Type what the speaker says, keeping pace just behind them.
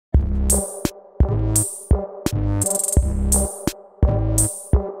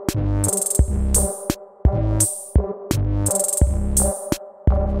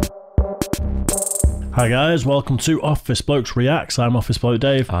Hi guys, welcome to Office Blokes Reacts. I'm Office Bloke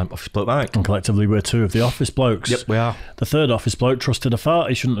Dave. I'm Office Bloke Mike. And collectively we're two of the Office Blokes. Yep, we are. The third Office Bloke trusted a fart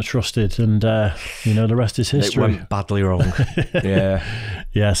he shouldn't have trusted, and you know, the rest is history. It went badly wrong. Yeah.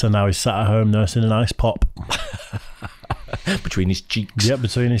 Yeah, so now he's sat at home nursing an ice pop. Between his cheeks. Yep,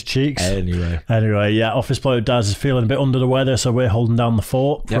 between his cheeks. Anyway, yeah, Office Bloke Daz is feeling a bit under the weather, so we're holding down the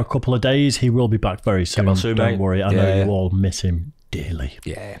fort for a couple of days. He will be back very soon. Don't mate. worry, I know you all miss him dearly.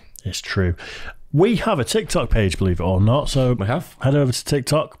 Yeah. It's true. We have a TikTok page, believe it or not, so we have. Head over to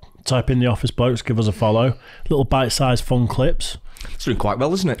TikTok, type in the Office Blokes, give us a follow. Little bite-sized fun clips. It's doing quite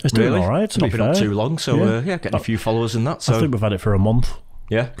well, isn't it? It's doing all right, to be not been fair. up too long, so yeah, getting a few followers and that. So I think we've had it for a month.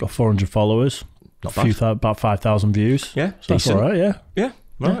 Yeah. Got 400 followers. Not bad. About 5,000 views. Yeah, so that's all right, yeah. Yeah,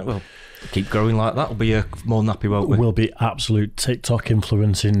 right, well, keep growing like that. We'll be more than happy, won't we? We'll be absolute TikTok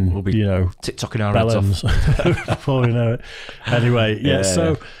influencing, we'll be, you know, TikToking our heads off before we know it. Anyway, yeah,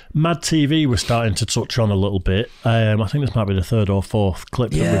 so Mad TV we're starting to touch on a little bit. I think this might be the third or fourth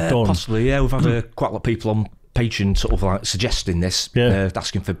clip that we've done. Possibly, yeah. We've had quite a lot of people on Patreon sort of like suggesting this,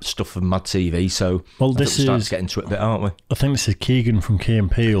 asking for stuff from Mad TV. So this we're starting to get into it a bit, aren't we? I think this is Keegan from Key and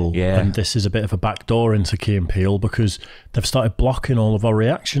Peele, and this is a bit of a backdoor into Key and Peele because they've started blocking all of our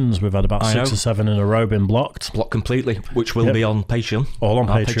reactions. We've had about 6 or 7 in a row been blocked. Blocked completely, which will be on Patreon. All on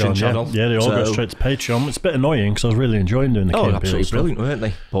our Patreon channel. Yeah, they all go straight to Patreon. It's a bit annoying because I was really enjoying doing the Key and Peele absolutely stuff. Brilliant, weren't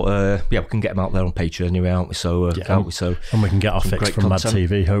they? But yeah, we can get them out there on Patreon anyway, aren't we? So can't we? So and we can get our fix from Mad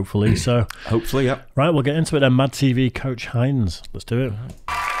TV, hopefully. So hopefully, yeah. Right, we'll get into it then. Mad TV coach Hines. Let's do it.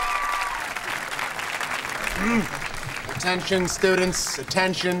 Attention, students.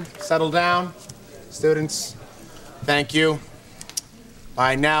 Attention. Settle down. Students, thank you.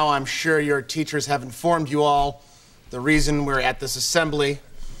 By now, I'm sure your teachers have informed you all the reason we're at this assembly.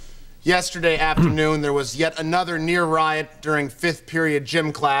 Yesterday afternoon, there was yet another near riot during 5th period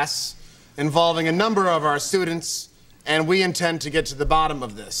gym class involving a number of our students, and we intend to get to the bottom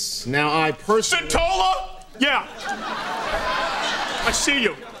of this. Now, I personally... Santola? Yeah. I see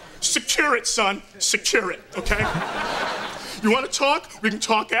you. Secure it, son. Secure it, okay? You want to talk? We can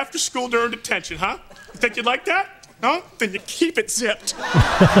talk after school during detention, huh? You think you'd like that? No? Then you keep it zipped.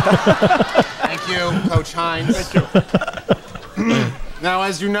 Thank you, Coach Hines. Thank you. Now,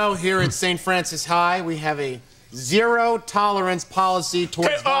 as you know, here at St. Francis High, we have a zero-tolerance policy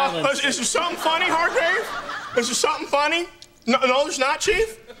towards violence. Is there something funny, Hargrave? Is there something funny? No, there's not,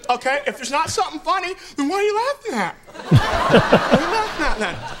 Chief? Okay, if there's not something funny, then what are you laughing at? What are you laughing at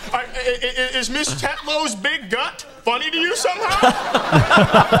then? Is Miss Tetlow's big gut funny to you somehow?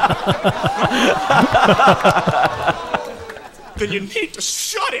 Then you need to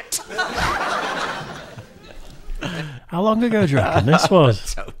shut it. How long ago do you reckon this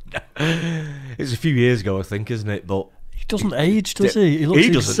was? It's a few years ago, I think, isn't it? But he doesn't age, does he? He looks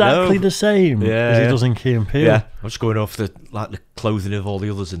exactly the same as he does in Key and Peele. Yeah, I'm just going off the clothing of all the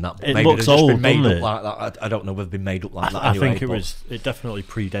others in that. It maybe looks just old, been made doesn't it? up like that. I don't know whether they've been made up like that. I Anyway, think it definitely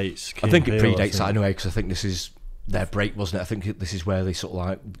predates Key I think and it Peele, predates that anyway, because I think this is their break, wasn't it? I think this is where they sort of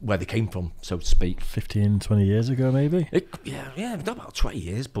like where they came from, so to speak. 15, 20 years ago, maybe. Yeah, not about 20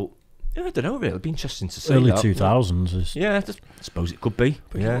 years, but. Yeah, I don't know, really. It'd be interesting to see. Early 2000s is... Yeah, I suppose it could be.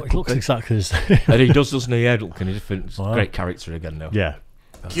 But yeah, it looks exactly the same. And he does, doesn't he? Yeah, looking different. Great character again, though. Yeah.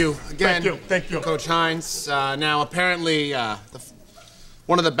 Thank you again. Thank you, Coach Hines. Now, apparently,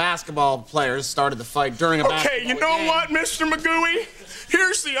 one of the basketball players started the fight during a basketball game. Okay, you know what, Mr. Magooey?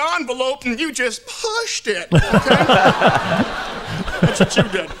 Here's the envelope, and you just pushed it, okay? That's what you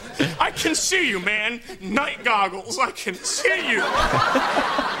did. I can see you, man. Night goggles, I can see you.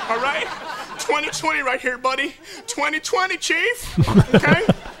 All right? 2020 right here, buddy. 2020, Chief. Okay?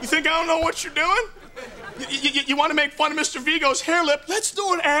 You think I don't know what you're doing? You want to make fun of Mr. Vigo's hair lip? Let's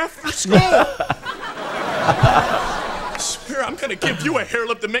do it after school. I swear I'm going to give you a hair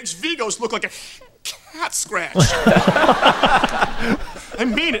lip that makes Vigo's look like a cat scratch. I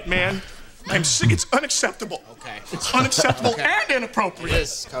mean it, man. It's unacceptable. Okay. It's unacceptable and inappropriate.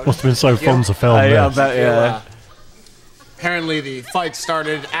 Yes, Coach. Must have been so fun to film this. I bet, yeah. Apparently, the fight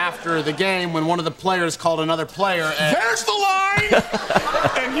started after the game when one of the players called another player. There's the line,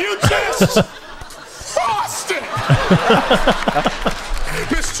 and you just crossed it.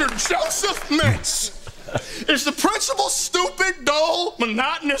 Mr. Joseph Mintz, is the principal stupid, dull,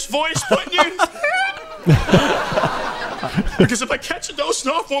 monotonous voice putting you in Because if I catch you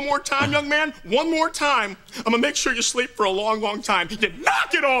dozing off one more time, young man, one more time, I'm gonna make sure you sleep for a long, long time. You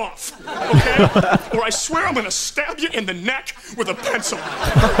knock it off, okay? Or I swear I'm gonna stab you in the neck with a pencil.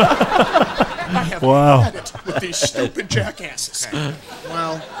 I have had it with these stupid jackasses. Okay.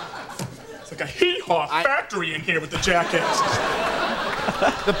 Well, it's like a hee-haw factory in here with the jackasses.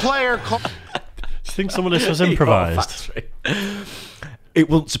 The player called... Do you think some of this was improvised? It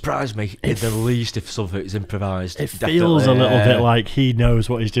wouldn't surprise me in the least if some of it is improvised. It feels a little bit like he knows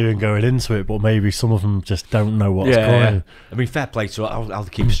what he's doing going into it, but maybe some of them just don't know what's going. I mean, fair play to I'll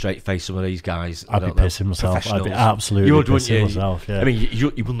keep a straight face some of these guys. I'd be pissing myself. I'd be absolutely pissing myself. Yeah. I mean,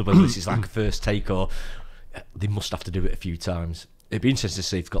 you wonder whether this is like a first take or they must have to do it a few times. It'd be interesting to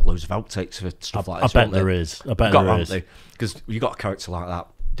see if they've got loads of outtakes for stuff like this. I bet there is. I bet there is. Because you got a character like that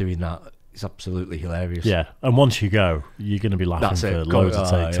doing that. It's absolutely hilarious. Yeah, and once you go, you're going to be laughing for loads of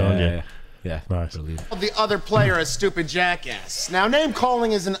takes, aren't you? Yeah, nice. Brilliant. The other player a stupid jackass. Now, name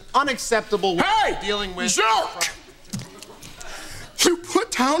calling is an unacceptable way of dealing with. Jerk! You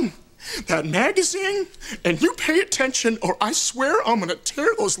put down that magazine and you pay attention, or I swear I'm gonna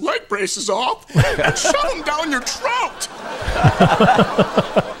tear those leg braces off and shove them down your throat.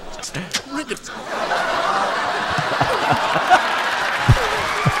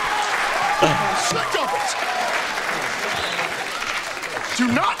 Do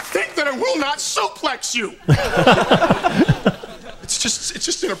not think that I will not suplex you. It's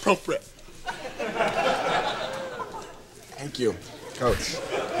just inappropriate. Thank you, Coach.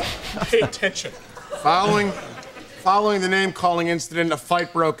 Pay attention. Following the name-calling incident, a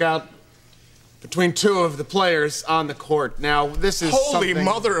fight broke out between two of the players on the court. Now, this is Holy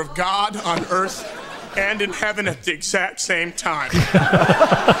Mother of God on earth and in heaven at the exact same time.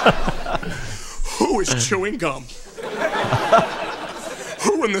 Who is chewing gum?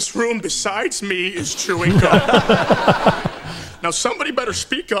 Who in this room besides me is chewing gum? Now somebody better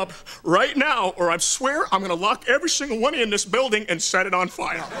speak up right now, or I swear I'm gonna lock every single one in this building and set it on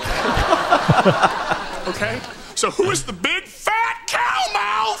fire. Okay? So who is the big fat cow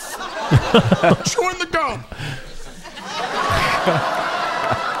mouth chewing the gum?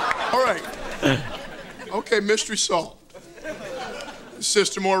 All right. Okay, mystery solved.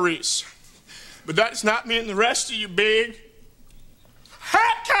 Sister Maurice. But that does not mean the rest of you big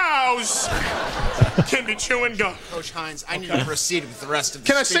fat cows can be chewing gum. Coach Hines, I need to proceed with the rest of the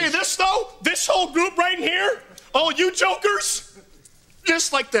Can I say this, though? This whole group right in here, all you jokers,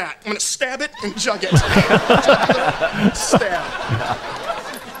 just like that. I'm gonna stab it and jug it. Stab.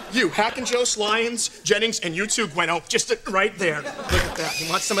 You, Hackenjost, Lyons, Jennings, and you too, Gweno, just right there. Look at that. You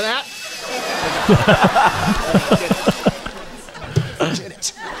want some of that? Get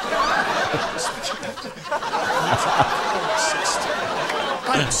it.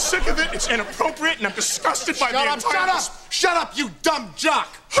 I'm sick of it, it's inappropriate, and I'm disgusted by the entire... Shut up, you dumb jock!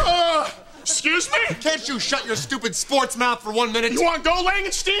 Excuse me? Can't you shut your stupid sports mouth for 1 minute? You want to go,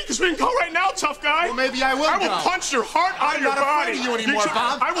 Langenstein? Because we can go right now, tough guy. Well, maybe I will I will punch your heart out of your body. I'm not afraid of you anymore,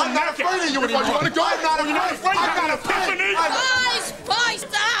 Bob. I will I'm not afraid of you anymore. You want to go? I'm not afraid. I'm not afraid. Boys,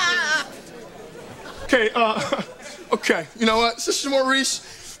 stop! Okay, okay. You know what? Sister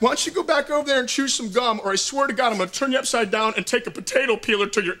Maurice, why don't you go back over there and chew some gum, or I swear to God, I'm going to turn you upside down and take a potato peeler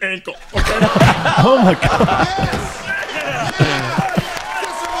to your ankle, okay? Oh, my God. Yes! Yeah!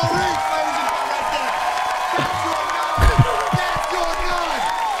 Sister Maurice, ladies and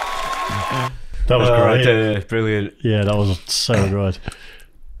gentlemen, That was great. Brilliant. Yeah, that was so good.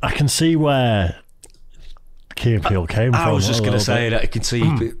 I can see where Key and Peele came from. I was just going to say that I can see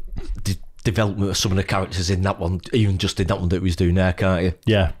the development of some of the characters in that one, even just in that one that he was doing there, can't you?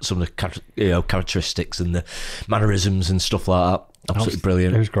 Yeah. Some of the characteristics and the mannerisms and stuff like that. Absolutely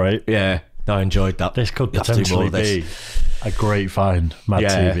brilliant. It was great. Yeah, I enjoyed that. This could potentially be a great find, Mad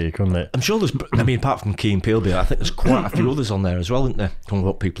TV, couldn't it? I'm sure there's, I mean, apart from Key and Peele, I think there's quite a few others on there as well, isn't there? From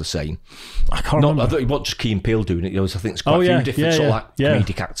what people are saying. I can't remember. I thought it wasn't just Key and Peele doing it. I think there's quite a few different sort of like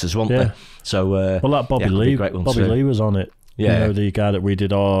comedic actors, weren't there? So, well, that Bobby Lee was on it. Yeah. You know, the guy that we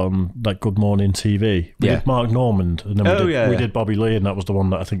did on like Good Morning TV. We did Mark Normand, and then we did Bobby Lee, and that was the one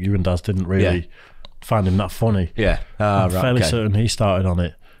that I think you and Daz didn't really find him that funny. Yeah. I'm fairly certain he started on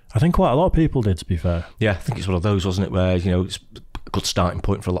it. I think quite a lot of people did, to be fair. Yeah, I think it's one of those, wasn't it, where, you know, it's a good starting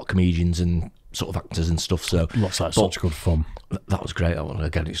point for a lot of comedians and sort of actors and stuff. So lots like such good fun. That was great, that one.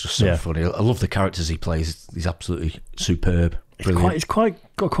 Again, it's just so funny. I love the characters he plays. He's absolutely superb. He's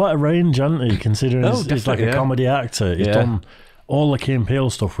got quite a range, hasn't he, considering he's like a comedy actor. He's done all the Key and Peele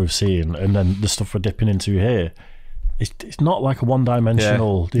stuff we've seen, and then the stuff we're dipping into here. It's not like a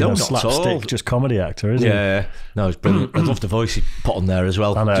one-dimensional slapstick, just comedy actor, is he? Yeah, no, it's brilliant. I love the voice he put on there as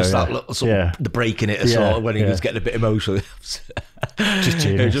well. I know, just that little sort of, the break in it as well, when he was getting a bit emotional. Just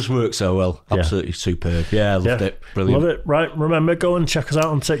genius. It just works so well. Absolutely superb. Yeah, I loved it. Brilliant. Love it. Right, remember, go and check us out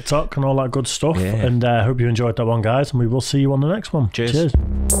on TikTok and all that good stuff. And I hope you enjoyed that one, guys, and we will see you on the next one. Cheers.